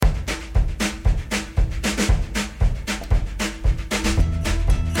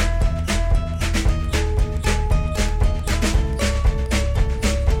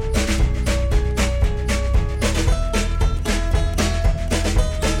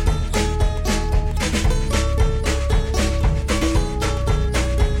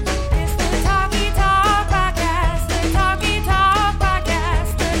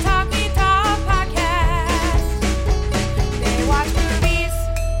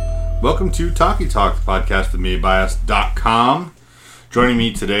Welcome to Talkie, the podcast with MeBias.com. Joining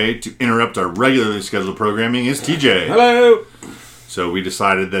me today to interrupt our regularly scheduled programming is TJ. Hello! So we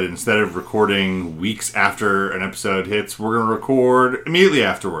decided that instead of recording weeks after an episode hits, we're going to record immediately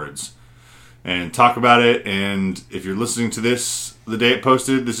afterwards and talk about it. And if you're listening to this the day it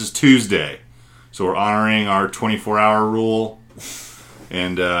posted, this is Tuesday. So we're honoring our 24-hour rule.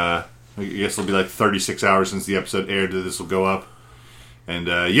 And I guess it'll be like 36 hours since the episode aired that this will go up. And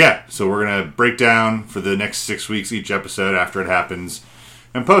so we're going to break down for the next 6 weeks each episode after it happens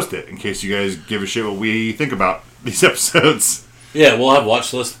and post it in case you guys give a shit what we think about these episodes. Yeah, we'll have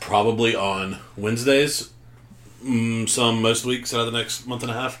watch list probably on Wednesdays, most weeks out of the next month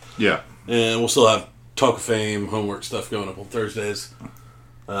and a half. Yeah. And we'll still have Talk of Fame, homework stuff going up on Thursdays.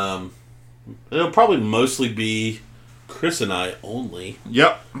 It'll probably mostly be Chris and I only.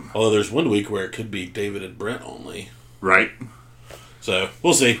 Yep. Although there's one week where it could be David and Brent only. Right. So,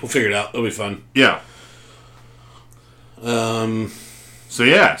 we'll see. We'll figure it out. It'll be fun. Yeah.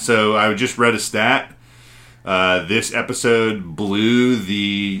 So I just read a stat. This episode blew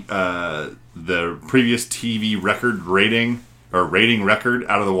the previous TV rating record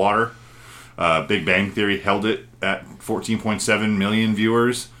out of the water. Big Bang Theory held it at 14.7 million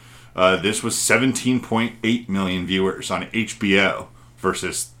viewers. This was 17.8 million viewers on HBO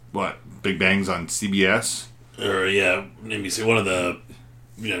versus Big Bang's on CBS. Or NBC, one of the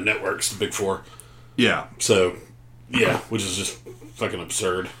networks, the big four. Yeah. So, which is just fucking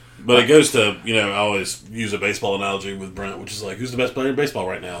absurd. But it goes to, I always use a baseball analogy with Brent, which is like, who's the best player in baseball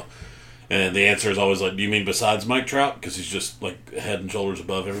right now? And the answer is always like, do you mean besides Mike Trout? Because he's just like head and shoulders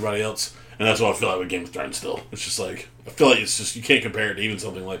above everybody else. And that's what I feel like with Game of Thrones still. It's just like, I feel like it's just, you can't compare it to even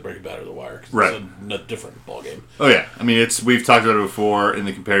something like Breaking Bad or The Wire. Right. It's a different ballgame. Oh, yeah. I mean, we've talked about it before in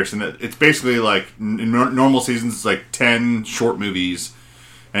the comparison that it's basically like, in normal seasons, it's like 10 short movies.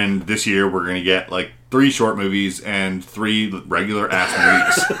 And this year we're going to get like 3 short movies and 3 regular ass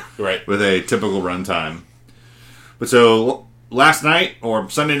movies. Right. With a typical runtime. But so, last night, or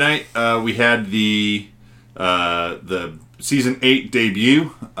Sunday night, we had the Season 8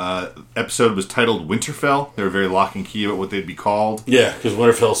 debut. Episode was titled Winterfell. They were very lock and key about what they'd be called. Yeah, because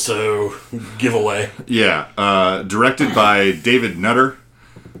Winterfell's so giveaway. Yeah. Directed by David Nutter.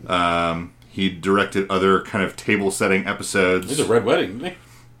 He directed other kind of table-setting episodes. He's a Red Wedding, didn't he?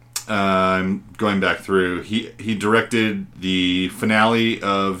 I'm going back through. He directed the finale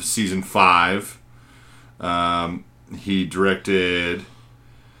of Season 5. He directed...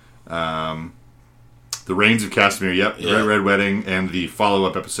 The Reigns of Castamere, the Red Wedding, and the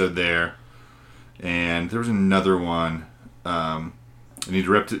follow-up episode there. And there was another one. And he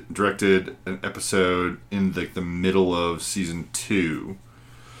directed an episode in the middle of Season 2.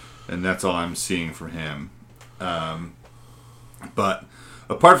 And that's all I'm seeing from him. But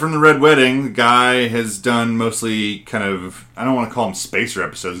apart from the Red Wedding, the guy has done mostly kind of, I don't want to call them spacer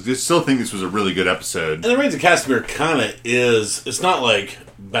episodes. I still think this was a really good episode. And the Reigns of Castamere kind of is, it's not like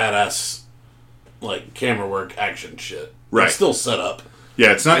badass like camera work action shit. Right. It's still set up.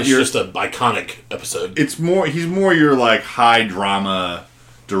 Yeah, it's just an iconic episode. He's more your like high drama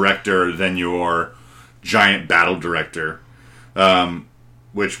director than your giant battle director.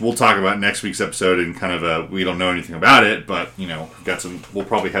 Which we'll talk about next week's episode in kind of we don't know anything about it, but we'll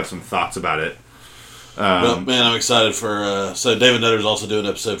probably have some thoughts about it. Well, man, I'm excited for so David Nutter's also doing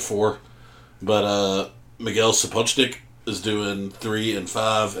episode 4, but Miguel Sapochnik is doing 3 and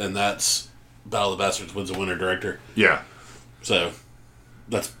 5, and that's Battle of the Bastards wins a winner director. Yeah. So,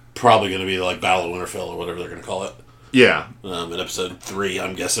 that's probably going to be like Battle of Winterfell or whatever they're going to call it. Yeah. In episode 3,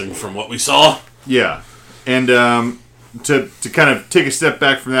 I'm guessing, from what we saw. Yeah. And to kind of take a step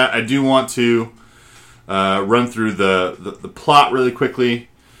back from that, I do want to run through the plot really quickly.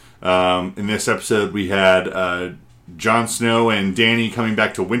 In this episode, we had Jon Snow and Dany coming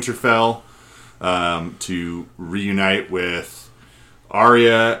back to Winterfell to reunite with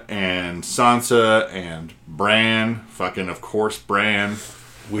Arya and Sansa and Bran. Fucking, of course, Bran.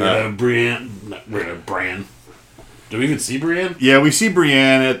 Bran. Do we even see Brienne? Yeah, we see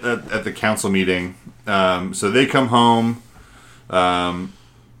Brienne at the council meeting. So they come home.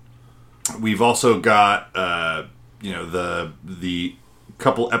 We've also got the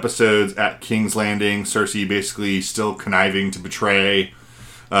couple episodes at King's Landing. Cersei basically still conniving to betray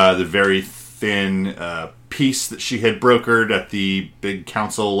the very thin peace that she had brokered at the big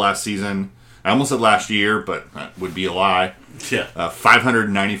council last season. I almost said last year, but that would be a lie. Yeah.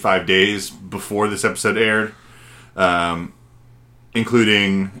 595 days before this episode aired.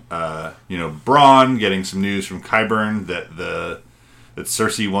 Including, Bronn getting some news from Qyburn that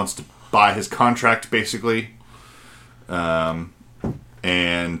Cersei wants to buy his contract, basically.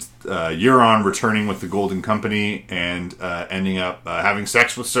 And Euron returning with the Golden Company and ending up having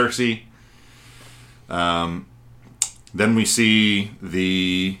sex with Cersei. Then we see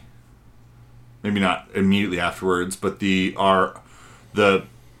maybe not immediately afterwards, but the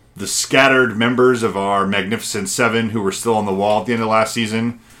scattered members of our Magnificent Seven who were still on the wall at the end of last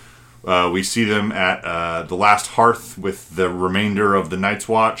season. We see them at the last hearth with the remainder of the Night's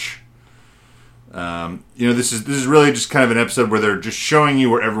Watch. This is really just kind of an episode where they're just showing you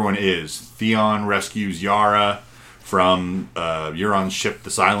where everyone is. Theon rescues Yara from Euron's ship,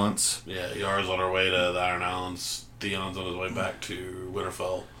 the Silence. Yeah, Yara's on her way to the Iron Islands. Theon's on his way back to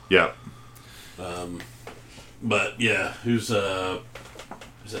Winterfell. Yep. But yeah, who's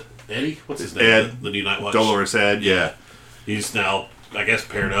is it Eddie? What's his name? Ed, the new Night Watch. Dolorous Ed. Yeah. He's now, I guess,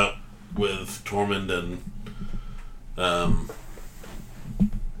 paired up with Tormund and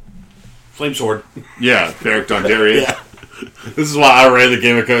Flamesword. Yeah, Beric Dondarrion. Yeah. This is why I ran the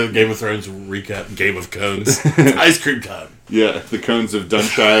Game of Thrones recap. Game of Cones. It's ice cream time. Yeah, the Cones of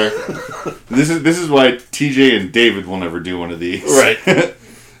Dunshire. This is why TJ and David will never do one of these. Right.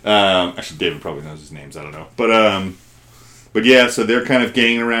 Actually, David probably knows his names. I don't know. But yeah, so they're kind of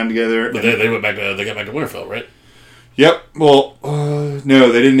ganging around together. But they got back to Winterfell, right? Yep. Well,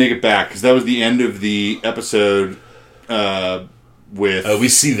 no, they didn't make it back because that was the end of the episode. We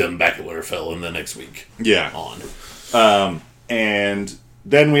see them back at Winterfell in the next week. Yeah. On. And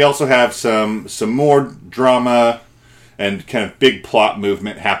then we also have some more drama and kind of big plot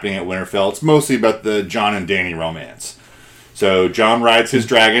movement happening at Winterfell. It's mostly about the Jon and Dany romance. So Jon rides his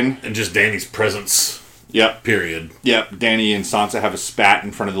dragon. And just Dany's presence. Yep. Period. Yep. Dany and Sansa have a spat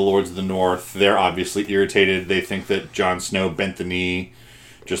in front of the Lords of the North. They're obviously irritated. They think that Jon Snow bent the knee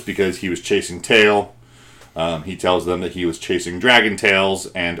just because he was chasing tail. He tells them that he was chasing dragon tails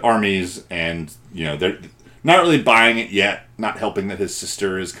and armies, and they're not really buying it yet. Not helping that his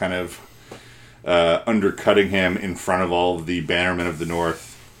sister is kind of undercutting him in front of all of the bannermen of the North.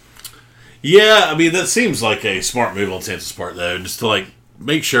 Yeah, I mean that seems like a smart move on Sansa's part, though, just to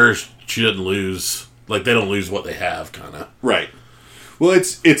make sure she doesn't lose. They don't lose what they have, kind of. Right. Well,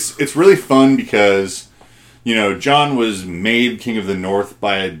 it's really fun because Jon was made King of the North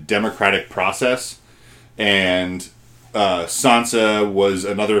by a democratic process. And Sansa was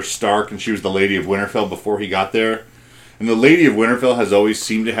another Stark, and she was the Lady of Winterfell before he got there. And the Lady of Winterfell has always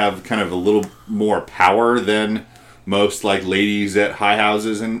seemed to have kind of a little more power than most ladies at high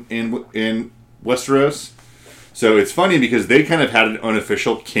houses in Westeros. So it's funny because they kind of had an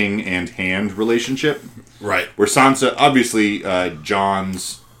unofficial king and hand relationship. Right. Where Sansa, obviously,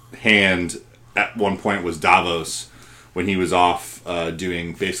 Jon's hand at one point was Davos when he was off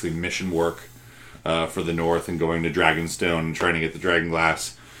doing basically mission work. For the North and going to Dragonstone and trying to get the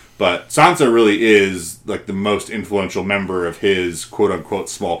Dragonglass. But Sansa really is the most influential member of his quote-unquote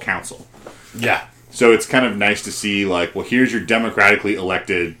small council. Yeah. So it's kind of nice to see here's your democratically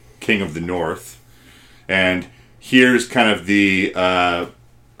elected King of the North. And here's kind of the,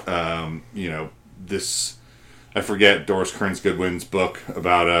 this, I forget Doris Kearns Goodwin's book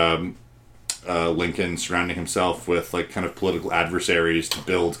about Lincoln surrounding himself with kind of political adversaries to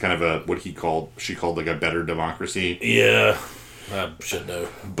build kind of she called a better democracy. Yeah, I should know.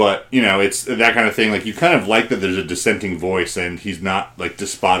 But it's that kind of thing. You kind of like that there's a dissenting voice and he's not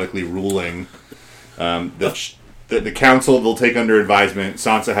despotically ruling. The council they'll take under advisement.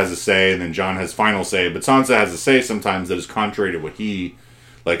 Sansa has a say, and then Jon has final say. But Sansa has a say sometimes that is contrary to what he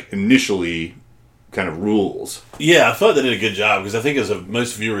initially kind of rules. Yeah, I thought they did a good job because I think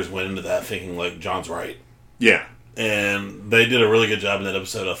most viewers went into that thinking Jon's right. Yeah, and they did a really good job in that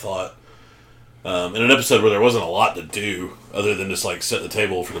episode. I thought in an episode where there wasn't a lot to do other than just set the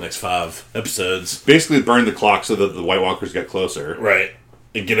table for the next 5 episodes. Basically, burn the clock so that the White Walkers get closer, right,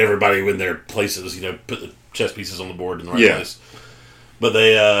 and get everybody in their places. Put the chess pieces on the board in the right place. But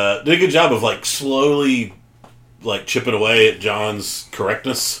they did a good job of slowly chipping away at Jon's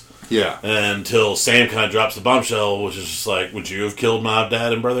correctness. Yeah. Until Sam kind of drops the bombshell, which is just would you have killed my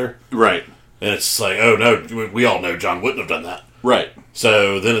dad and brother? Right. And it's oh no, we all know Jon wouldn't have done that. Right.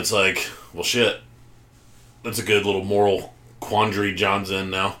 So then it's well shit. That's a good little moral quandary Jon's in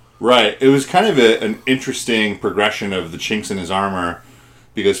now. Right. It was kind of an interesting progression of the chinks in his armor,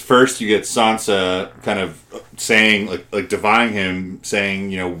 because first you get Sansa kind of saying, defying him,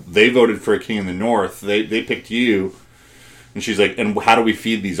 saying, they voted for a king in the North, they picked you. And she's and how do we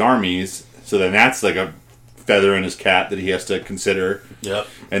feed these armies? So then that's a feather in his cap that he has to consider. Yep.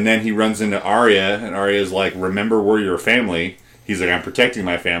 And then he runs into Arya, and Arya's remember we're your family. He's I'm protecting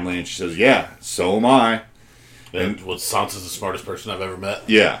my family. And she says, yeah, so am I. And Sansa's the smartest person I've ever met.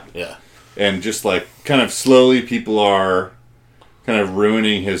 Yeah. Yeah. And just kind of slowly people are kind of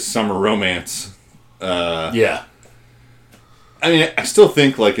ruining his summer romance. Yeah. I mean, I still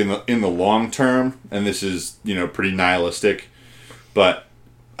think, like, in the long term, and this is, pretty nihilistic, but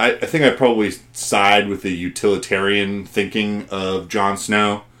I think I'd probably side with the utilitarian thinking of Jon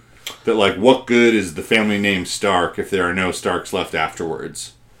Snow. That, like, what good is the family name Stark if there are no Starks left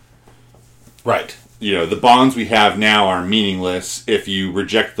afterwards? Right. The bonds we have now are meaningless if you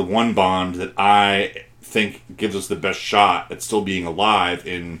reject the one bond that I think gives us the best shot at still being alive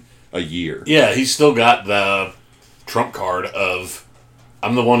in a year. Yeah, he's still got the trump card of,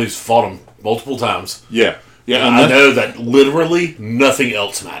 I'm the one who's fought him multiple times. Yeah. Yeah, I know that literally nothing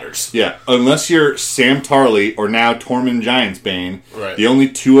else matters. Yeah, unless you're Sam Tarley or now Tormund Giantsbane, right. The only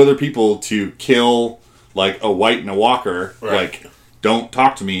two other people to kill, like, a white and a walker, right. like, don't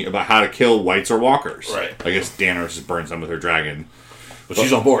talk to me about how to kill whites or walkers. Right. I guess Daenerys just burns them with her dragon. But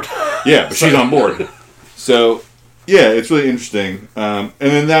she's on board. Yeah, but she's on board. So, yeah, it's really interesting. And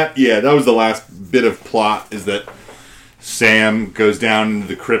then that was the last bit of plot, is that Sam goes down into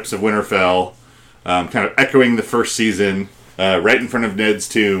the crypts of Winterfell, kind of echoing the first season, right in front of Ned's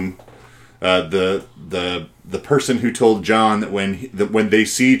tomb. The person who told Jon that when they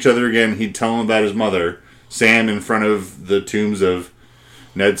see each other again, he'd tell him about his mother. Sam, in front of the tombs of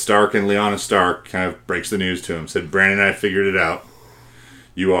Ned Stark and Lyanna Stark, kind of breaks the news to him. Said, "Brandon, I figured it out.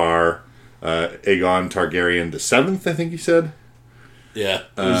 You are Aegon Targaryen the 7th," I think he said. Yeah,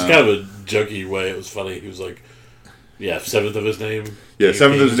 it was kind of a jokey way. It was funny. He was like, "Yeah, 7th of his name." Yeah,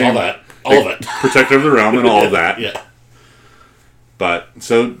 7th of his name. All of it. Protector of the realm and all of that. Yeah. But,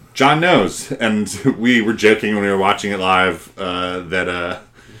 so, Jon knows. And we were joking when we were watching it live that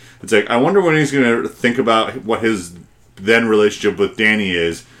it's like, I wonder when he's going to think about what his then relationship with Dany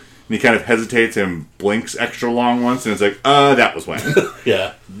is. And he kind of hesitates and blinks extra long once. And it's like, that was when.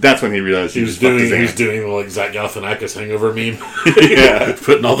 Yeah. That's when he realized he was doing like Zach Galifianakis hangover meme. Yeah.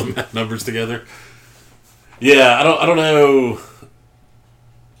 Putting all the numbers together. Yeah, I don't know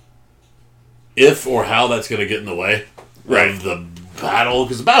if or how that's going to get in the way of the battle,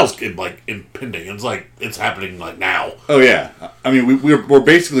 because the battle's like impending. It's like it's happening like now. Oh yeah, I mean we're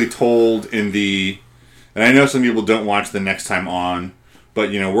basically told in the, and I know some people don't watch the next time on, but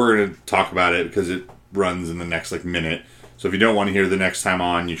we're going to talk about it because it runs in the next minute. So if you don't want to hear the next time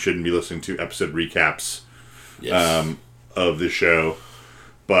on, you shouldn't be listening to episode recaps of the show.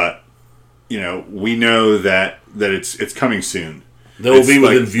 But we know that it's coming soon. They will be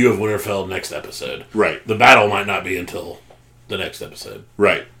within view of Winterfell next episode. Right. The battle might not be until the next episode.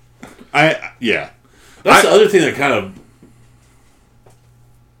 Right. That's the other thing that kind of,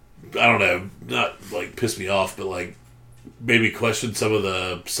 I don't know, not pissed me off, but maybe questioned some of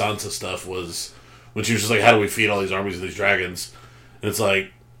the Sansa stuff was when she was just like, how do we feed all these armies of these dragons? And it's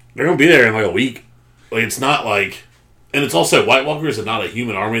like, they're going to be there in a week. It's not and it's also White Walkers and not a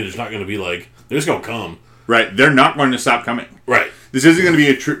human army. There's not going to be they're just going to come. Right. They're not going to stop coming. Right. This isn't going to be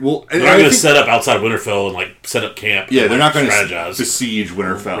a true. Well, they're not going to set up outside Winterfell and set up camp. Yeah, and, they're not going to strategize. besiege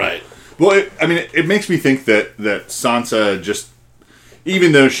Winterfell. Right. Well, it makes me think that Sansa just,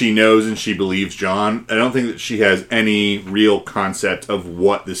 even though she knows and she believes Jon, I don't think that she has any real concept of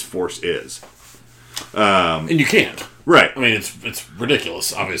what this force is. And you can't. Right. I mean, it's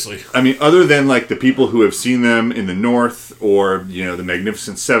ridiculous, obviously. I mean, other than the people who have seen them in the North, or the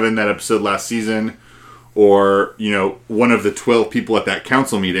Magnificent Seven, that episode last season. Or, one of the 12 people at that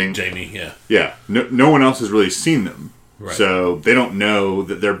council meeting. Jamie, yeah. Yeah. No one else has really seen them. Right. So they don't know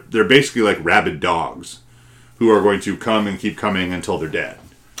that they're basically like rabid dogs who are going to come and keep coming until they're dead.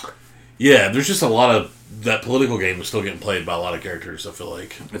 Yeah, there's just a lot of... That political game is still getting played by a lot of characters, I feel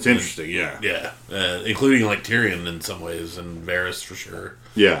like. It's interesting, yeah. Yeah. Including Tyrion in some ways, and Varys for sure.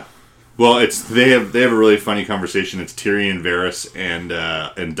 Yeah. Well, they have a really funny conversation. It's Tyrion, Varys,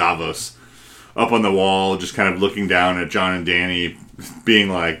 and Davos up on the wall, just kind of looking down at Jon and Dany, being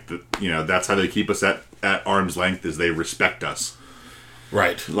like, that's how they keep us at arm's length, is they respect us.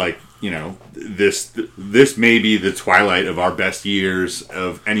 Right. This may be the twilight of our best years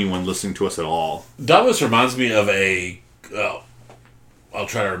of anyone listening to us at all. Davos reminds me of I'll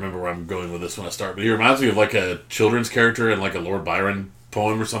try to remember where I'm going with this when I start, but he reminds me of a children's character in a Lord Byron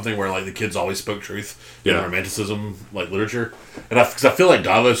poem or something where the kids always spoke truth in romanticism literature, and because I feel like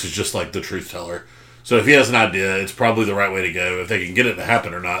Davos is just the truth teller. So if he has an idea, it's probably the right way to go. If they can get it to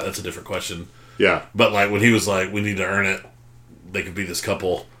happen or not, that's a different question. Yeah, but when he was we need to earn it, they could be this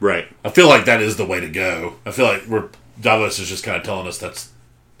couple. Right. I feel like that is the way to go. I feel like Davos is just kind of telling us that's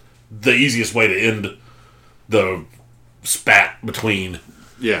the easiest way to end the spat between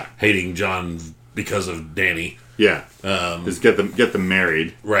hating Jon because of Dany. Yeah, is get them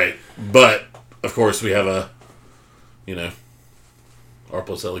married, right? But of course, we have R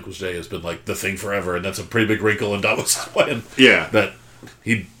plus L equals J has been like the thing forever, and that's a pretty big wrinkle in Davos' plan. Yeah. That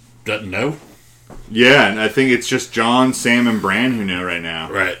he doesn't know. Yeah, and I think it's just John, Sam, and Bran who know right now.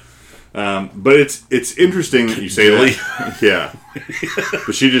 Right. But it's interesting that you say that. Yeah.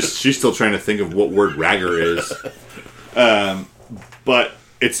 But she's still trying to think of what word ragger is. But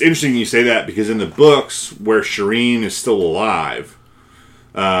it's interesting you say that because in the books where Shireen is still alive,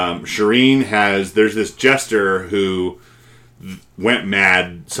 there's this jester who went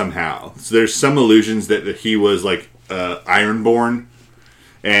mad somehow. So there's some illusions that he was like Ironborn.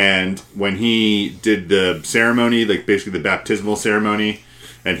 And when he did the ceremony, like basically the baptismal ceremony,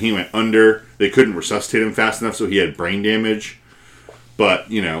 and he went under, they couldn't resuscitate him fast enough, so he had brain damage.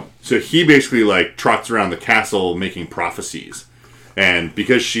 But, so he basically like trots around the castle making prophecies. And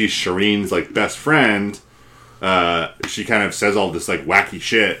because she's Shireen's like best friend, she kind of says all this like wacky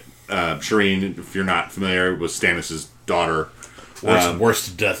shit. Shireen, if you're not familiar, was Stannis' daughter.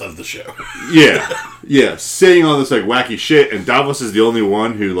 Worst death of the show. Yeah, saying all this like wacky shit, and Davos is the only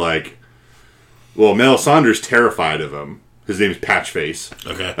one who Melisandre's terrified of him. His name's Patchface.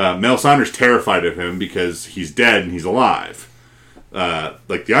 Okay. Melisandre's terrified of him because he's dead and he's alive,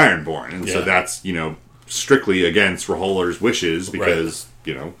 like the Ironborn, and so that's strictly against Raholar's wishes because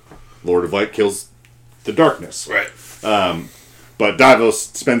Lord of Light kills the darkness. Right. But Davos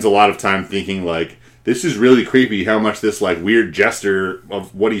spends a lot of time thinking like, this is really creepy how much this like weird jester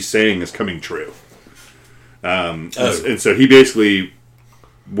of what he's saying is coming true. And so he basically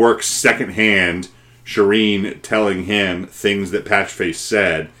works secondhand Shireen telling him things that Patchface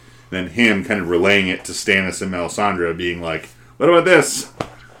said, and then him kind of relaying it to Stannis and Melisandre, being like, what about this?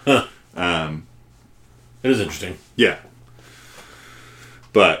 Huh. It is interesting. Yeah.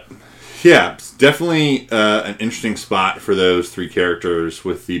 But yeah, it's definitely an interesting spot for those three characters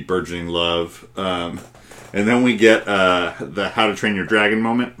with the burgeoning love. And then we get the How to Train Your Dragon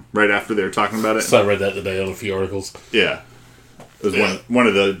moment right after they were talking about it. So I read that today on a few articles. Yeah. It was one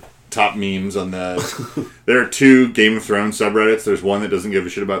of the top memes on the... There are two Game of Thrones subreddits. There's one that doesn't give a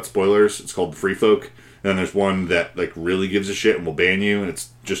shit about spoilers. It's called Free Folk. And then there's one that like really gives a shit and will ban you, and it's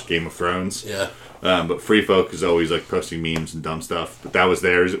just Game of Thrones. Yeah. But Free Folk is always like posting memes and dumb stuff. But that was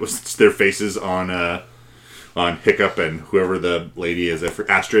theirs. It was their faces on Hiccup and whoever the lady is,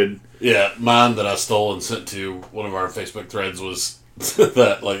 Astrid. Yeah, mine that I stole and sent to one of our Facebook threads was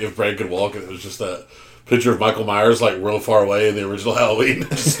that like if Brad could walk, and it was just that picture of Michael Myers like real far away in the original Halloween,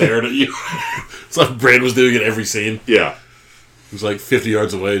 just staring at you. It's like Brad was doing it every scene. Yeah, he was like 50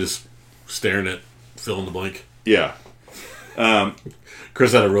 yards away, just staring at fill in the blank. Yeah.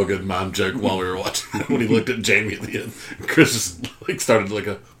 Chris had a real good mime joke while we were watching when he looked at Jamie at the end. Chris just like started like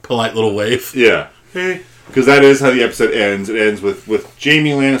a polite little wave. Yeah. Hey. Because that is how the episode ends. It ends with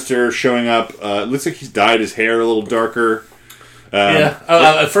Jaime Lannister showing up. It looks like he's dyed his hair a little darker.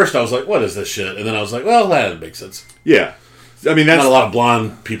 At first I was like, what is this shit? And then I was like, well, that makes sense. Yeah. I mean, that's not a lot of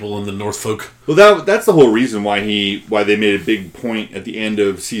blonde people in the Northfolk. Well, that's the whole reason why they made a big point at the end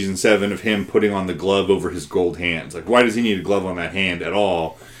of season 7 of him putting on the glove over his gold hands. Like, why does he need a glove on that hand at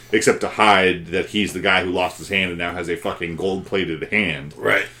all, except to hide that he's the guy who lost his hand and now has a fucking gold-plated hand?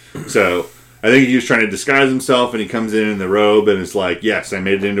 Right. So I think he was trying to disguise himself, and he comes in the robe and is like, "Yes, I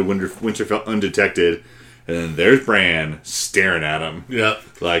made it into Winterfell undetected." And then there's Bran staring at him. Yeah,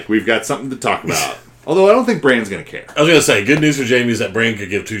 like we've got something to talk about. Although I don't think Bran's going to care. I was going to say, good news for Jamie is that Bran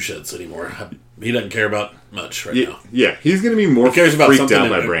could give two shits anymore. He doesn't care about much now. Yeah, he's going to be more freaked out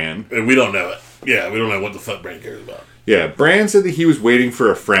by Bran. And we don't know it. Yeah, we don't know what the fuck Bran cares about. Yeah, Bran said that he was waiting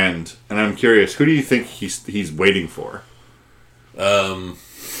for a friend. And I'm curious, who do you think he's waiting for?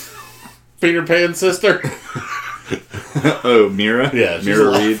 Peter Pan's sister? Oh, Mira? Yeah,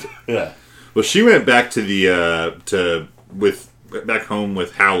 Mira Reed? Yeah. Well, she went back to back home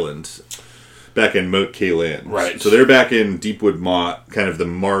with Howland. Back in Moat Cailin. Right. So they're back in Deepwood Mott, kind of the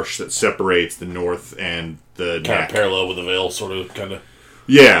marsh that separates the north and the kind of parallel with the Vale, sort of, kind of.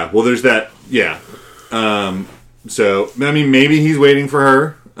 Yeah, well, there's that, yeah. So, I mean, maybe he's waiting for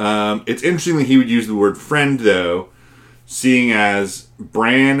her. It's interesting that he would use the word friend, though, seeing as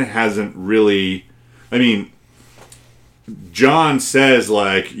Bran hasn't really... I mean, Jon says,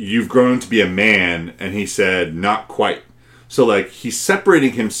 like, you've grown to be a man, and he said, not quite. So, like, he's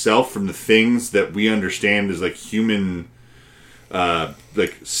separating himself from the things that we understand as, like, human,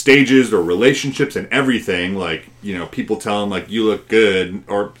 like, stages or relationships and everything. Like, you know, people tell him, like, you look good,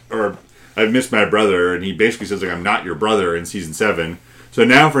 or I've missed my brother, and he basically says, like, I'm not your brother in season 7. So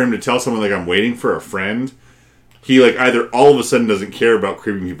now for him to tell someone, like, I'm waiting for a friend, he, like, either all of a sudden doesn't care about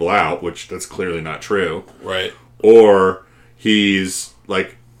creeping people out, which that's clearly not true. Right. Or he's,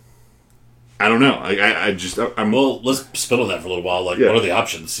 like... I don't know. I'm Well, let's spin on that for a little while. Like, what are the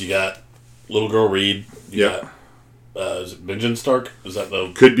options? You got little girl Reed. You got, is it Benjen Stark? Is that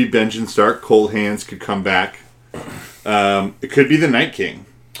the... Could be Benjen Stark. Cold Hands could come back. It could be the Night King.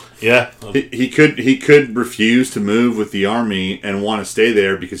 Yeah. He could refuse to move with the army and want to stay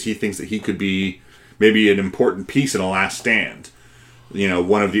there because he thinks that he could be maybe an important piece in a last stand. You know,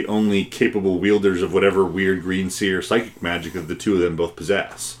 one of the only capable wielders of whatever weird green seer psychic magic that the two of them both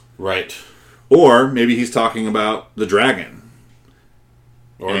possess. Right. Or maybe he's talking about the dragon.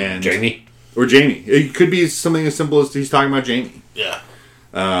 Or Jamie. Or Jamie. It could be something as simple as he's talking about Jamie. Yeah.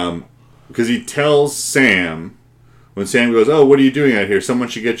 Because he tells Sam, when Sam goes, "Oh, what are you doing out here? Someone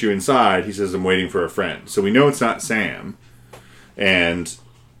should get you inside." He says, "I'm waiting for a friend." So we know it's not Sam. And,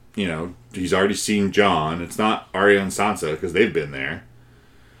 you know, he's already seen John. It's not Arya and Sansa because they've been there.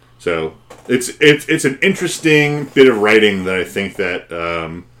 So it's an interesting bit of writing that I think that,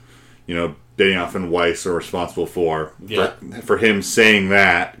 you know, Benioff and Weiss are responsible for him saying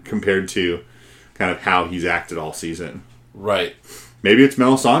that compared to kind of how he's acted all season. Right. Maybe it's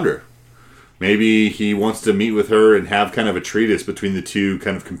Melisandre. Maybe he wants to meet with her and have kind of a treatise between the two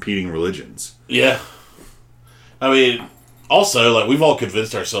kind of competing religions. Yeah. I mean, also, like, we've all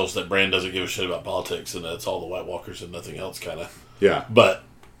convinced ourselves that Bran doesn't give a shit about politics and that it's all the White Walkers and nothing else, kind of. Yeah. But,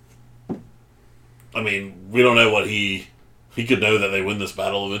 I mean, we don't know what he could know that they win this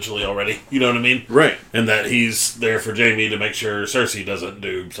battle eventually already. You know what I mean? Right. And that he's there for Jaime to make sure Cersei doesn't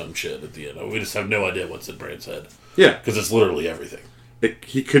do some shit at the end. We just have no idea what's in Bran's head. Yeah. Because it's literally everything.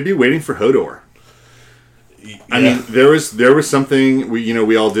 He could be waiting for Hodor. Yeah. I mean, there was something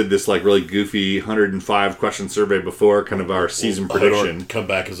we all did this like really goofy 105 question survey before kind of our season prediction. Hodor come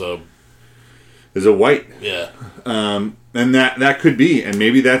back as a white. Yeah. And that could be, and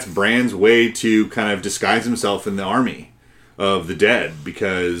maybe that's Bran's way to kind of disguise himself in the army of the dead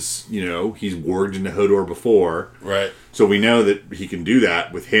because he's warged into Hodor before. Right. So we know that he can do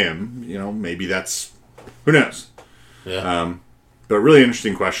that with him. Maybe that's who knows. Yeah. But really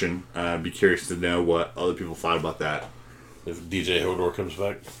interesting question. I'd be curious to know what other people thought about that. If DJ Hodor comes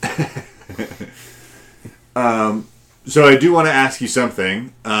back. So I do want to ask you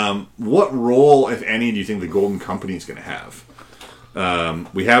something. What role, if any, do you think the Golden Company is going to have?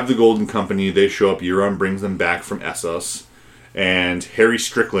 We have the Golden Company. They show up. Euron brings them back from Essos. And Harry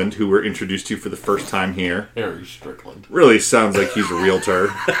Strickland, who we're introduced to for the first time here. Harry Strickland. Really sounds like he's a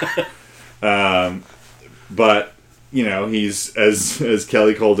realtor. But... he's, as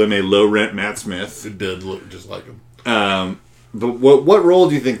Kelly called him, a low-rent Matt Smith. It did look just like him. But what role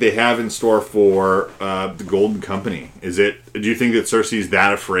do you think they have in store for the Golden Company? Do you think that Cersei's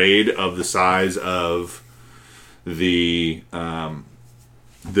that afraid of the size of the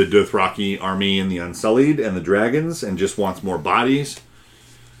Dothraki army and the Unsullied and the dragons and just wants more bodies?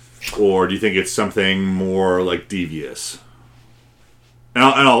 Or do you think it's something more, like, devious? And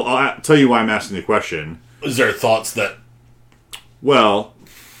I'll tell you why I'm asking the question. Is there thoughts that... Well,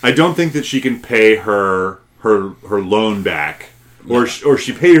 I don't think that she can pay her loan back. Or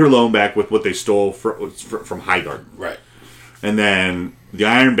she paid her loan back with what they stole from Highgarden. Right. And then the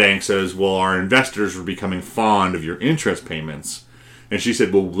Iron Bank says, well, our investors were becoming fond of your interest payments. And she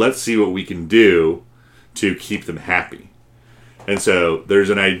said, well, let's see what we can do to keep them happy. And so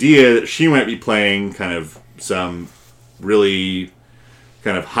there's an idea that she might be playing kind of some really...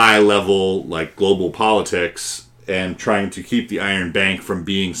 kind of high-level, like, global politics and trying to keep the Iron Bank from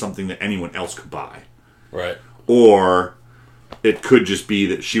being something that anyone else could buy. Right. Or it could just be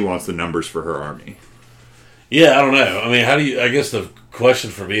that she wants the numbers for her army. Yeah, I don't know. I mean, I guess the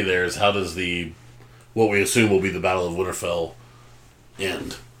question for me there is how does what we assume will be the Battle of Winterfell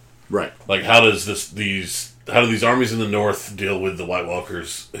end? Right. Like, how do these armies in the north deal with the White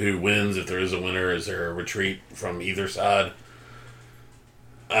Walkers? Who wins? If there is a winner, is there a retreat from either side?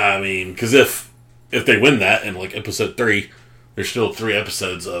 I mean, because if they win that in, like, episode 3, there's still 3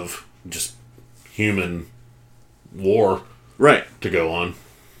 episodes of just human war to go on.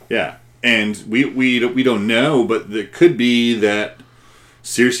 Yeah. And we don't know, but it could be that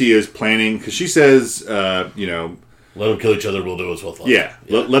Cersei is planning, because she says, let them kill each other, we'll do what's worthwhile. Yeah.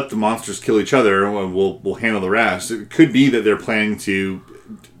 Let the monsters kill each other, and we'll handle the rest. It could be that they're planning to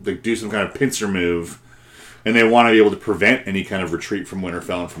do some kind of pincer move. And they want to be able to prevent any kind of retreat from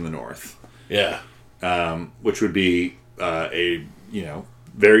Winterfell and from the north. Yeah. Which would be a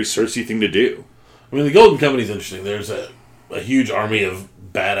very Cersei thing to do. I mean, the Golden Company's interesting. There's a huge army of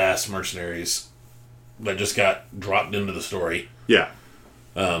badass mercenaries that just got dropped into the story. Yeah.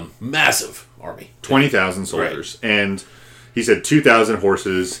 Massive army. 20,000 soldiers. Right. And he said 2,000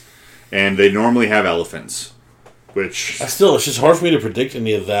 horses, and they normally have elephants. Which... It's just hard for me to predict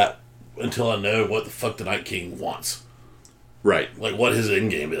any of that until I know what the fuck the Night King wants. Right. Like, what his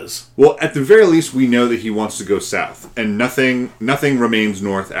end game is. Well, at the very least, we know that he wants to go south, and nothing remains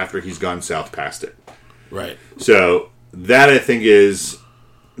north after he's gone south past it. Right. So that I think is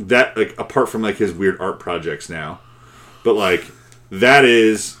that, like, apart from like his weird art projects now, but like that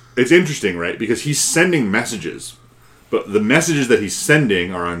is it's interesting, right? Because he's sending messages, but the messages that he's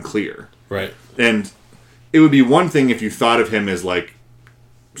sending are unclear. Right. And it would be one thing if you thought of him as like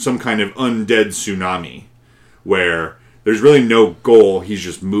some kind of undead tsunami, where there's really no goal, he's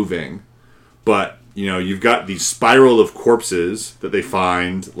just moving. But, you know, you've got the spiral of corpses that they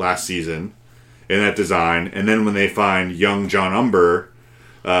find last season in that design. And then when they find young John Umber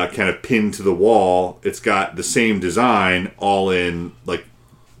kind of pinned to the wall, it's got the same design all in, like,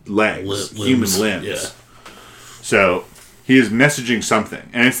 legs, human limbs. Yeah. So he is messaging something.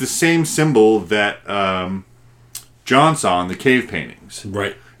 And it's the same symbol that John saw in the cave paintings.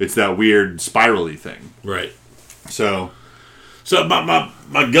 Right. It's that weird spirally thing. Right. So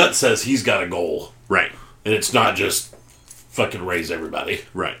my gut says he's got a goal. Right. And it's not just fucking raise everybody.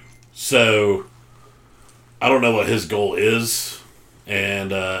 Right. So I don't know what his goal is.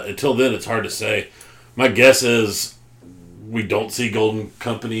 And until then, it's hard to say. My guess is we don't see Golden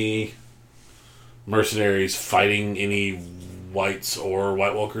Company mercenaries fighting any whites or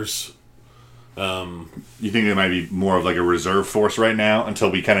White Walkers. You think it might be more of like a reserve force right now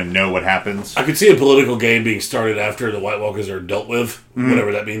until we kind of know what happens? I could see a political game being started after the White Walkers are dealt with,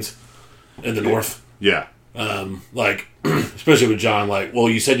 whatever that means, in the north. Yeah. Like, especially with John, like, well,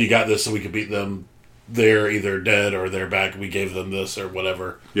 you said you got this so we could beat them. They're either dead or they're back. We gave them this or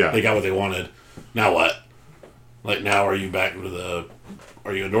whatever. Yeah. They got what they wanted. Now what? Like, now are you back with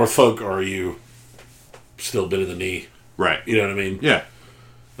are you a Northfolk or are you still bit in the knee? Right. You know what I mean? Yeah.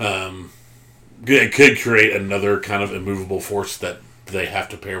 It could create another kind of immovable force that they have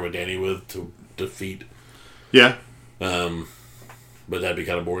to pair with Danny with to defeat. Yeah. But that'd be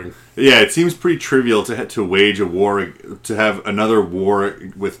kind of boring. Yeah, it seems pretty trivial to wage a war, to have another war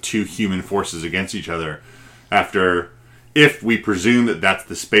with two human forces against each other after, if we presume that that's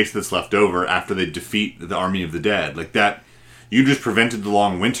the space that's left over after they defeat the army of the dead. Like that, you just prevented the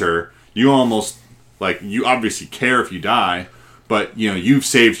long winter. You almost, like, you obviously care if you die, but, you know, you've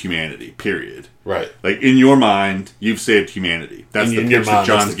saved humanity, period. Right. Like, in your mind, you've saved humanity. That's the pitch that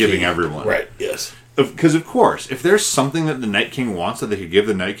John's giving everyone. Right, yes. Because, of course, if there's something that the Night King wants that they could give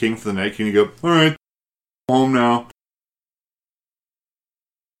the Night King for the Night King to go, all right, home now.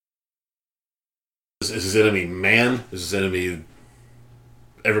 Is his enemy man? Is his enemy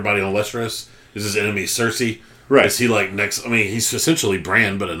everybody on Westeros? Is his enemy Cersei? Right. Is he like next? I mean, he's essentially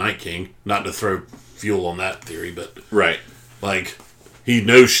Bran, but a Night King. Not to throw fuel on that theory, but right. Like, he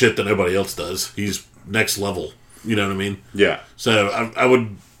knows shit that nobody else does. He's next level. You know what I mean? Yeah. So I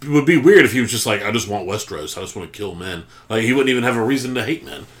would. It would be weird if he was just like, I just want Westeros. I just want to kill men. Like, he wouldn't even have a reason to hate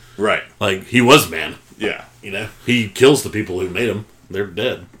men. Right. Like, he was man. Yeah. You know? He kills the people who made him. They're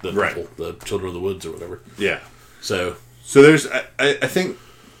dead. The right. people, the children of the woods or whatever. Yeah. So there's, I think,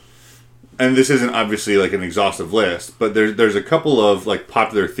 and this isn't obviously like an exhaustive list, but there's a couple of like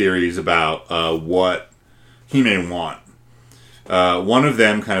popular theories about what he may want. One of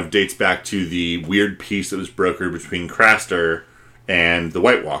them kind of dates back to the weird peace that was brokered between Craster and the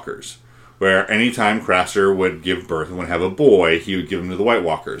White Walkers, where anytime Craster would give birth and would have a boy, he would give him to the White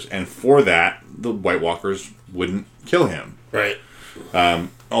Walkers, and for that, the White Walkers wouldn't kill him. Right.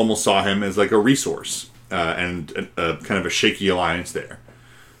 Almost saw him as like a resource and a kind of a shaky alliance there.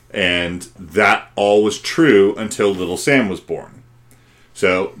 And that all was true until little Sam was born.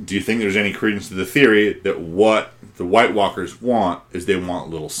 So, do you think there's any credence to the theory that what the White Walkers want is they want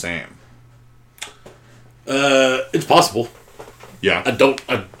little Sam? It's possible. Yeah.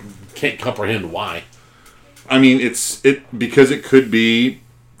 I can't comprehend why. I mean, because it could be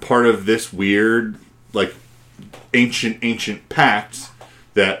part of this weird, like, ancient pact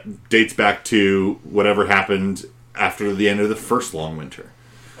that dates back to whatever happened after the end of the first long winter.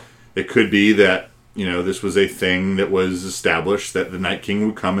 It could be that, you know, this was a thing that was established that the Night King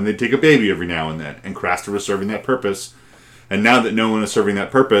would come and they'd take a baby every now and then, and Craster was serving that purpose. And now that no one is serving that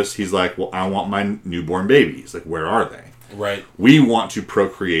purpose, he's like, well, I want my newborn babies. Like, where are they? Right. We want to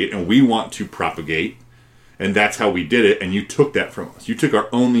procreate and we want to propagate, and that's how we did it, and you took that from us. You took our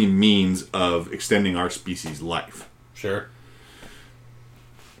only means of extending our species' life. Sure.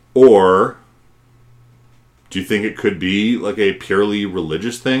 Or do you think it could be like a purely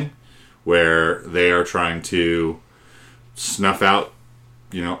religious thing where they are trying to snuff out,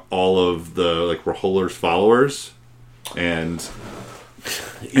 you know, all of the like Raholar's followers and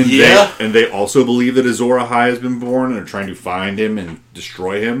yeah. They also believe that Azor Ahai has been born and are trying to find him and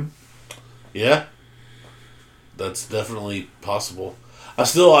destroy him? Yeah, that's definitely possible. I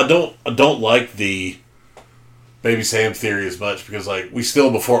don't like the Baby Sam theory as much because like we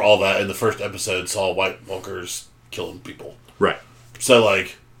still before all that in the first episode saw White Walkers killing people. Right. So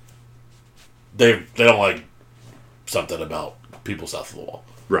like they don't like something about people south of the wall.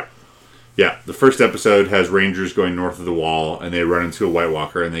 Right. Yeah. The first episode has Rangers going north of the wall, and they run into a White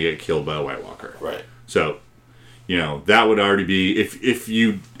Walker, and they get killed by a White Walker. Right. So, that would already be if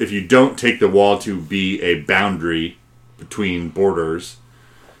you don't take the wall to be a boundary between borders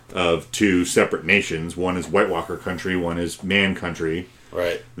of two separate nations. One is White Walker country, one is man country.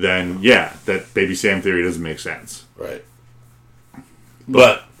 Right. Then, yeah, that Baby Sam theory doesn't make sense. Right.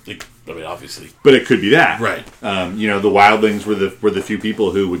 But obviously. But it could be that. Right. The wildlings were the few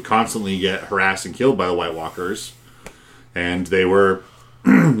people who would constantly get harassed and killed by the White Walkers. And they were,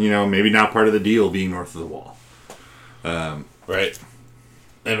 maybe not part of the deal being north of the wall. Right.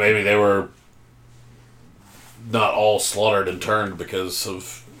 And maybe they were not all slaughtered and turned because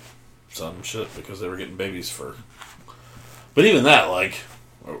of some shit, because they were getting babies for... But even that, like,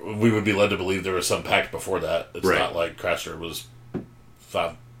 we would be led to believe there was some pact before that. It's not like Crasher was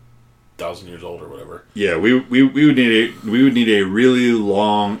 5,000 years old or whatever. Yeah, we would need a really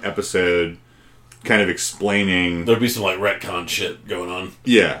long episode kind of explaining... There'd be some, like, retcon shit going on.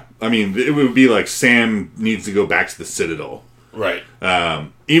 Yeah. I mean, it would be like Sam needs to go back to the Citadel. Right.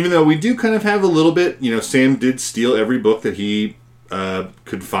 Even though we do kind of have a little bit, Sam did steal every book that he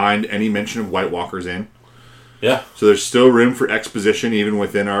could find any mention of White Walkers in. Yeah. So there's still room for exposition even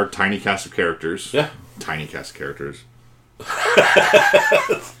within our tiny cast of characters. Yeah. Tiny cast of characters.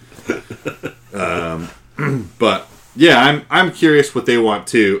 But yeah, I'm curious what they want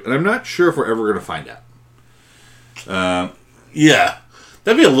too, and I'm not sure if we're ever going to find out. Yeah.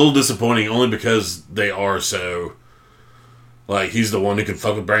 That'd be a little disappointing only because they are so... Like, he's the one who can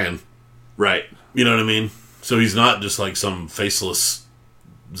fuck with Bran. Right. You know what I mean? So he's not just like some faceless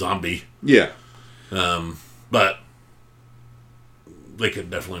zombie. Yeah. But they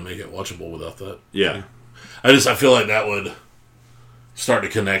could definitely make it watchable without that. Yeah. I feel like that would start to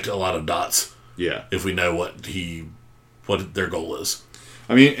connect a lot of dots. Yeah. If we know what their goal is.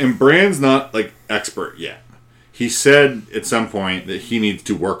 I mean, and Bran's not, like, expert yet. He said at some point that he needs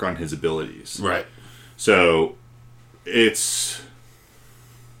to work on his abilities. Right. So it's...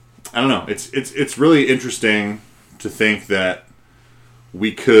 I don't know. It's really interesting to think that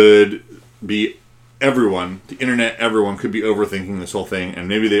we could be... Everyone, the internet, everyone could be overthinking this whole thing, and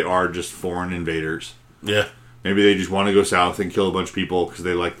maybe they are just foreign invaders. Yeah. Maybe they just want to go south and kill a bunch of people because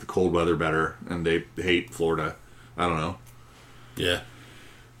they like the cold weather better, and they hate Florida. I don't know. Yeah.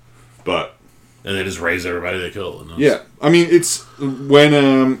 But... And they just raise everybody they kill. Yeah. I mean, it's... When,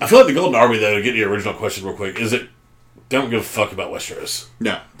 I feel like the Golden Army, though, to get to your original question real quick, is it... Don't give a fuck about Westeros.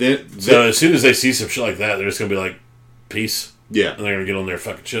 No. So as soon as they see some shit like that, they're just going to be like, peace. Yeah. And they're going to get on their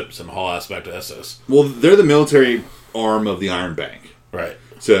fucking ships and haul ass back to Essos. Well, they're the military arm of the Iron Bank. Right.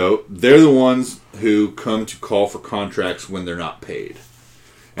 So they're the ones who come to call for contracts when they're not paid.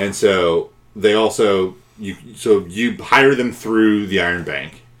 And so they also... you hire them through the Iron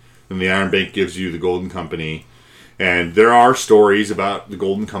Bank. And the Iron Bank gives you the Golden Company. And there are stories about the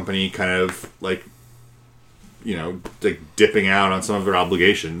Golden Company kind of like... like dipping out on some of their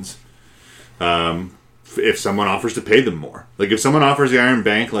obligations. If someone offers to pay them more. Like, if someone offers the Iron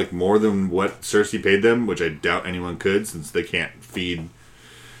Bank, like, more than what Cersei paid them, which I doubt anyone could, since they can't feed,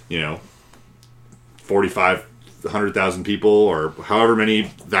 4,500,000 people, or however many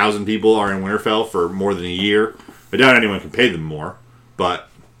thousand people are in Winterfell for more than a year. I doubt anyone can pay them more, but...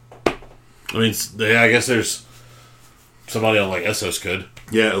 I mean, I guess there's... Somebody on, like, Essos could.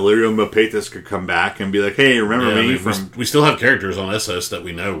 Yeah, Illyrio Mopatis could come back and be like, hey, remember me from... We still have characters on Essos that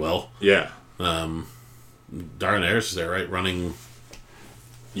we know well. Yeah. Daenerys is there, right? Running...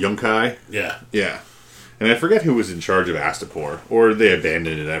 Yunkai? Yeah. Yeah. And I forget who was in charge of Astapor. Or they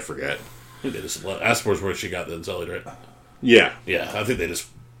abandoned it, I forget. I think they just... Astapor's where she got the Unsullied, right? Yeah. Yeah, I think they just...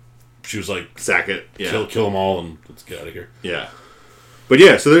 She was like... Sack it. Yeah. Kill them all and let's get out of here. Yeah. But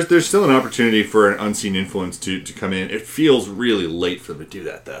yeah, so there's still an opportunity for an unseen influence to come in. It feels really late for them to do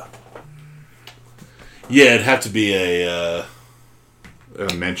that, though. Yeah, it'd have to be a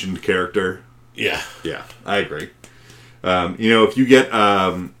mentioned character. Yeah. Yeah, I agree. If you get...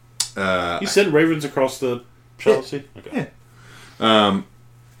 you send ravens across the Chelsea? Yeah. Okay. Yeah.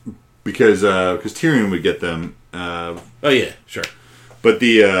 Because Tyrion would get them. Oh, yeah, sure. But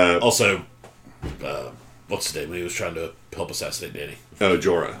the... also, what's his name when he was trying to help assassinate Dany? Oh,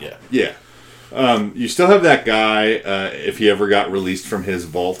 Jorah. Yeah. Yeah. You still have that guy, if he ever got released from his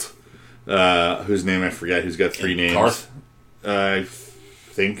vault, whose name I forget, who's got 3 names. Karth? I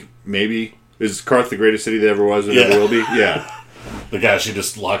think, maybe. Is Karth the greatest city that ever was and ever will be? Yeah. The guy she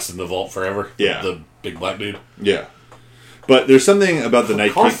just locks in the vault forever. Yeah. The big black dude. Yeah. But there's something about the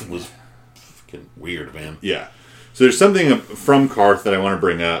Night King. Karth was fucking weird, man. Yeah. So there's something from Karth that I want to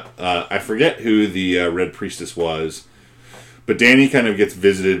bring up. I forget who the Red Priestess was, but Dany kind of gets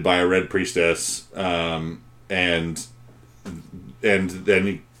visited by a Red Priestess, and then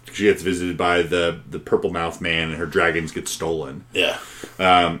she gets visited by the Purple Mouth Man, and her dragons get stolen. Yeah.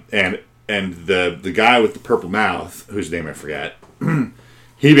 And the guy with the purple mouth, whose name I forget,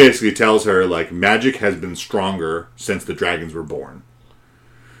 he basically tells her, like, magic has been stronger since the dragons were born.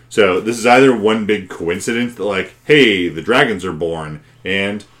 So this is either one big coincidence that, like, hey, the dragons are born,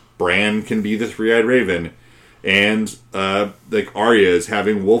 and Bran can be the three-eyed raven, and, like, Arya is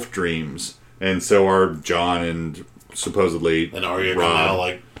having wolf dreams, and so are Jon and supposedly and Arya Robb. can now,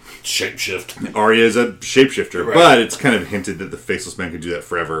 like, shapeshift. Arya is a shapeshifter, right. But it's kind of hinted that the Faceless Men could do that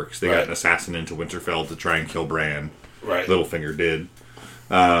forever, because they right. got an assassin into Winterfell to try and kill Bran. Right. Littlefinger did.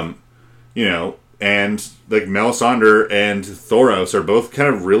 You know, and like Melisandre and Thoros are both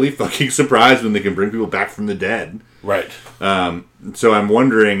kind of really fucking surprised when they can bring people back from the dead. Right. So I'm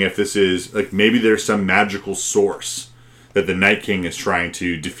wondering if this is, like, maybe there's some magical source that the Night King is trying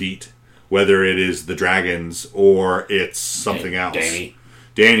to defeat, whether it is the dragons or it's something else.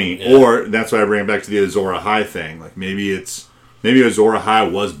 Dany. Yeah. Or that's why I bring it back to the Azor Ahai thing. Like, maybe Azor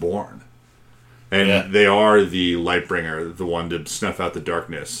Ahai was born. And they are the Lightbringer, the one to snuff out the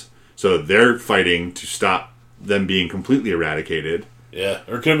darkness. So they're fighting to stop them being completely eradicated. Yeah,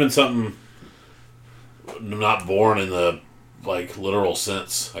 or it could have been something not born in the, like, literal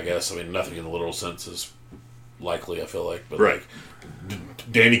sense, I guess. I mean, nothing in the literal sense is likely, I feel like. But, right. like,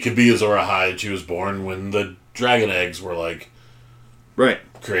 Dany could be Azor Ahai, and she was born when the dragon eggs were, like, right,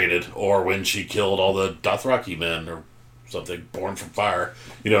 created, or when she killed all the Dothraki men, or something born from fire.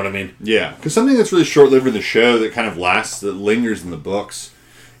 You know what I mean? Yeah, because something that's really short-lived in the show that kind of lasts, that lingers in the books,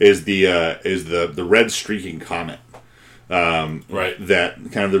 is the red streaking comet. Right. That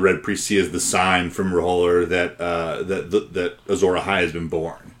kind of the Red Priest see as the sign from R'hllor that Azor Ahai has been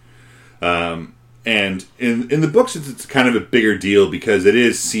born. And in the books, it's kind of a bigger deal because it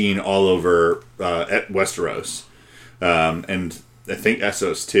is seen all over at Westeros, and I think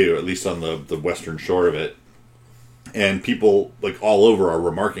Essos too, at least on the western shore of it. And people, like, all over are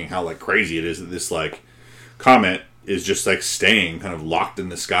remarking how, like, crazy it is that this, like, comet is just, like, staying kind of locked in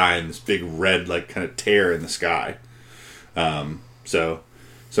the sky in this big red, like, kind of tear in the sky. So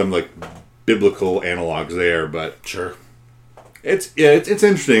some, like, biblical analogs there, but sure. It's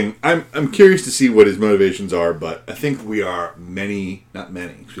interesting. I'm curious to see what his motivations are, but I think we are not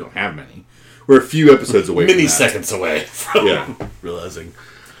many, because we don't have many. We're a few episodes away many seconds away from realizing.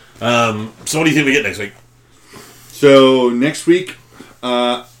 So what do you think we get next week? So next week,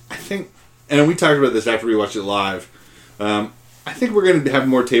 I think, and we talked about this after we watched it live, I think we're going to have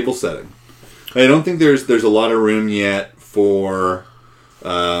more table setting. I don't think there's a lot of room yet for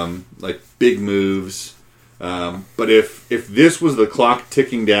like big moves. But if this was the clock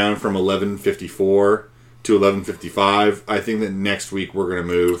ticking down from 11:54 to 11:55, I think that next week we're going to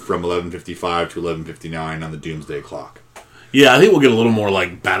move from 11:55 to 11:59 on the Doomsday clock. Yeah, I think we'll get a little more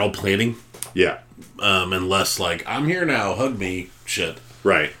like battle planning. Yeah. And less like, I'm here now, hug me shit.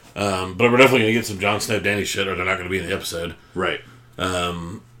 Right. But we're definitely going to get some Jon Snow, Dany shit, or they're not going to be in the episode. Right.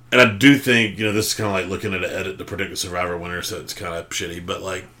 And I do think, this is kind of like looking at an edit to predict the Survivor winner, so it's kind of shitty. But,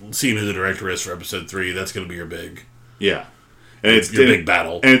 like, seeing who the director is for episode 3, that's going to be your big... Yeah. And it's your big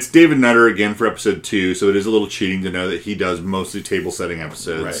battle. And it's David Nutter again for episode 2, so it is a little cheating to know that he does mostly table setting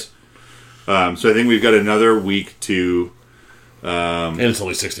episodes. Right. So I think we've got another week to... and it's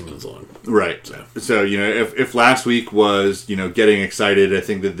only 60 minutes long. Right. So if last week was, getting excited, I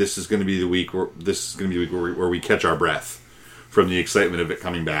think that this is going to be the week where where we catch our breath from the excitement of it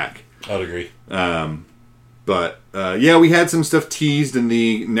coming back. I'd agree. But we had some stuff teased in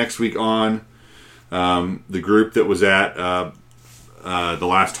the next week on the group that was at the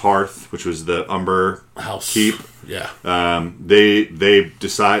last Hearth, which was the Umber House Keep. Yeah. They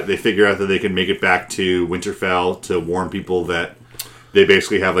figure out that they can make it back to Winterfell to warn people that they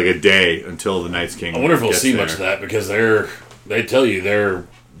basically have like a day until the Night's King. I wonder if we'll see there. much of that, because they tell you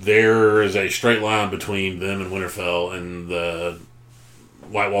there is a straight line between them and Winterfell, and the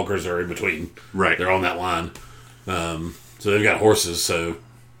White Walkers are in between. Right. They're on that line. So they've got horses,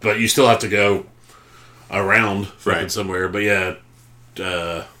 but you still have to go around somewhere. But yeah,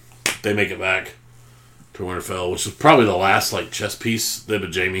 they make it back to Winterfell, which is probably the last like chess piece, them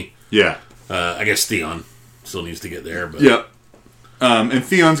and Jaime. Yeah. I guess Theon still needs to get there. But yep. And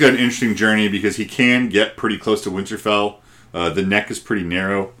Theon's got an interesting journey because he can get pretty close to Winterfell. The neck is pretty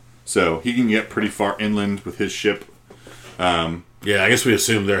narrow. So he can get pretty far inland with his ship. Yeah, I guess we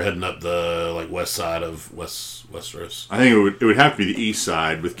assume they're heading up the west side of Westeros. I think it would have to be the east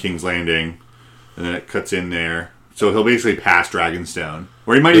side with King's Landing, and then it cuts in there. So he'll basically pass Dragonstone,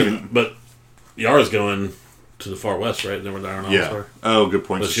 or he might even. But Yara's going to the far west, right? Then we're down on Yeah. Oh, good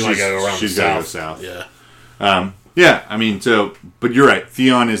point. But she might go around she's the got to go south. south. Yeah. Yeah, I mean, but you're right.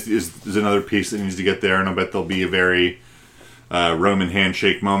 Theon is another piece that needs to get there, and I bet there'll be a very Roman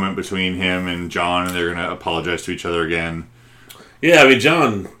handshake moment between him and Jon, and they're going to apologize to each other again. Yeah, I mean,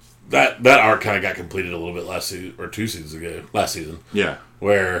 Jon, that arc kind of got completed a little bit last season, or 2 seasons ago. Last season. Yeah.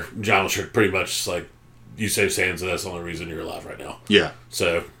 Where Jon was pretty much like, you saved Sansa, that's the only reason you're alive right now. Yeah.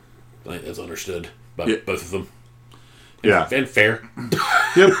 So, I think that's understood by both of them. Yeah. And fair.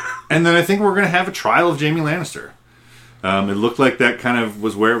 Yep. And then I think we're going to have a trial of Jaime Lannister. It looked like that kind of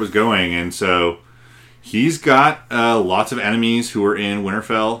was where it was going, and so he's got lots of enemies who are in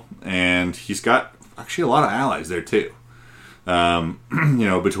Winterfell, and he's got actually a lot of allies there too.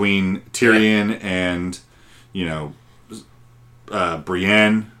 Between Tyrion and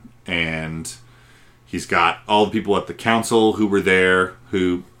Brienne, and he's got all the people at the council who were there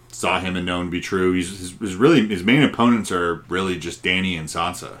who saw him and know him to be true. His main opponents are really just Dany and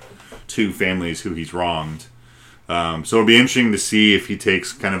Sansa, 2 families who he's wronged. So it'll be interesting to see if he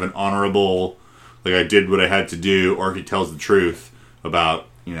takes kind of an honorable, like I did what I had to do, or if he tells the truth about,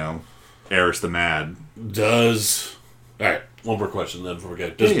 Aerys the Mad. Alright, one more question then before we go.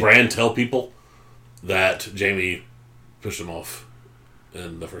 Does Bran tell people that Jaime pushed him off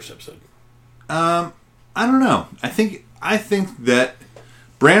in the first episode? I don't know. I think that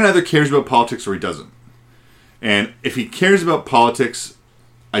Bran either cares about politics or he doesn't. And if he cares about politics,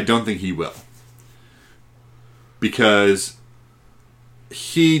 I don't think he will. Because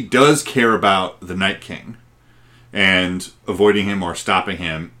he does care about the Night King and avoiding him or stopping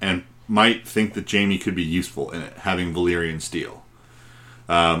him, and might think that Jaime could be useful in it, having Valyrian steel.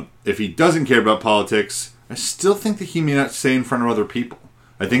 If he doesn't care about politics, I still think that he may not say in front of other people.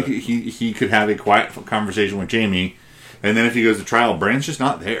 I think he could have a quiet conversation with Jaime, and then if he goes to trial, Bran's just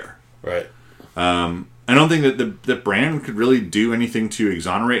not there. Right. I don't think that Bran could really do anything to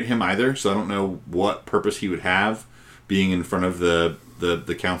exonerate him either, so I don't know what purpose he would have being in front of the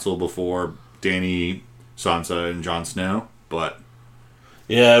council before Dany, Sansa, and Jon Snow, but...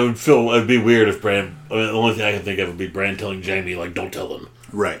 Yeah, it'd be weird if Bran... I mean, the only thing I can think of would be Bran telling Jaime, like, don't tell them.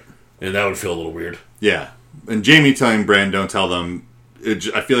 Right. And that would feel a little weird. Yeah. And Jaime telling Bran, don't tell them,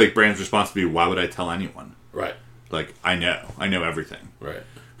 I feel like Bran's response would be, why would I tell anyone? Right. Like, I know everything. Right.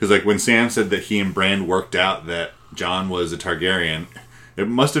 Because, like, when Sam said that he and Bran worked out that Jon was a Targaryen, it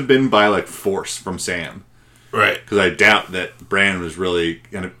must have been by, like, force from Sam. Right. Because I doubt that Bran was really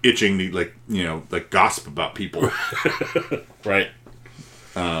kind of itching to, gossip about people. Right.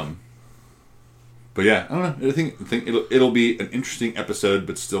 But yeah, I don't know. I think it'll be an interesting episode,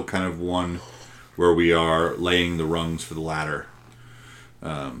 but still kind of one where we are laying the rungs for the ladder.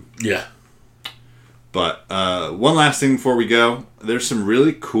 Yeah. But one last thing before we go, there's some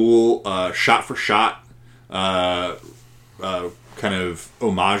really cool shot-for-shot kind of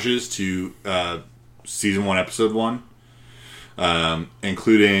homages to Season 1, Episode 1,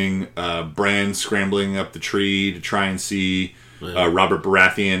 including Bran scrambling up the tree to try and see Robert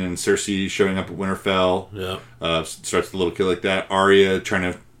Baratheon and Cersei showing up at Winterfell. Yeah. Starts the little kid like that. Arya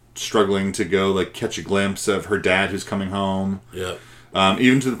struggling to go catch a glimpse of her dad who's coming home. Yeah.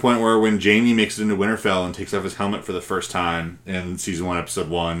 Even to the point where when Jaime makes it into Winterfell and takes off his helmet for the first time in Season 1, Episode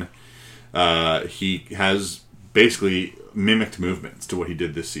 1, he has basically mimicked movements to what he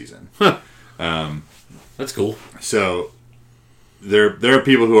did this season. That's cool. So there are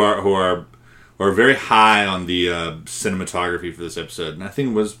people who are very high on the cinematography for this episode, and I think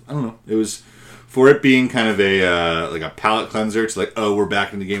it was for it being kind of a palate cleanser. It's like, oh, we're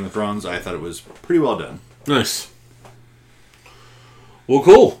back into Game of Thrones. I thought it was pretty well done. Nice. Well,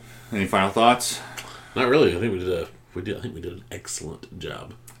 cool. Any final thoughts? Not really. I think we did an excellent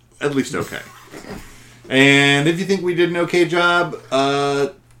job. At least okay. And if you think we did an okay job,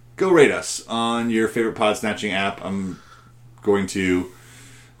 go rate us on your favorite pod snatching app. I'm going to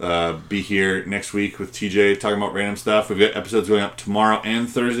be here next week with TJ talking about random stuff. We've got episodes going up tomorrow and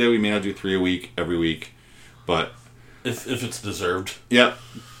Thursday. We may not do 3 a week every week, but if it's deserved. Yep.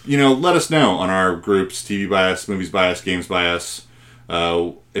 Let us know on our groups: TV Bias, Movies Bias, Games Bias.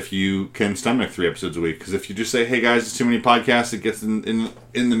 If you can stomach 3 episodes a week, because if you just say, "Hey guys, it's too many podcasts," it gets in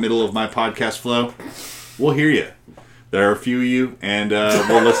the middle of my podcast flow. We'll hear you. There are a few of you, and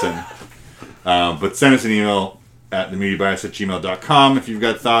we'll listen. But send us an email at themediabias@gmail.com. If you've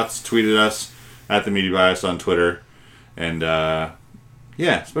got thoughts, tweet at us at themediabias on Twitter. And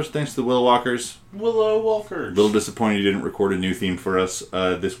Yeah, special thanks to the Willow Walkers. Willow Walkers. A little disappointed you didn't record a new theme for us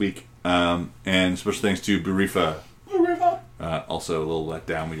this week. And special thanks to Burifa. Also a little let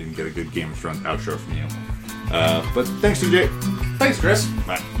down. We didn't get a good Game of Thrones outro from you. But thanks, TJ. Thanks, Chris.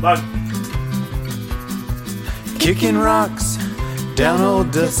 Bye. Bye. Kicking rocks down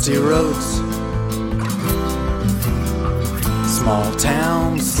old dusty roads. Small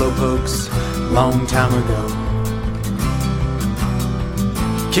town slowpokes, long time ago.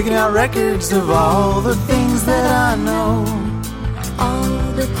 Kicking out records of all the things that I know.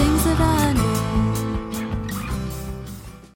 All the things that I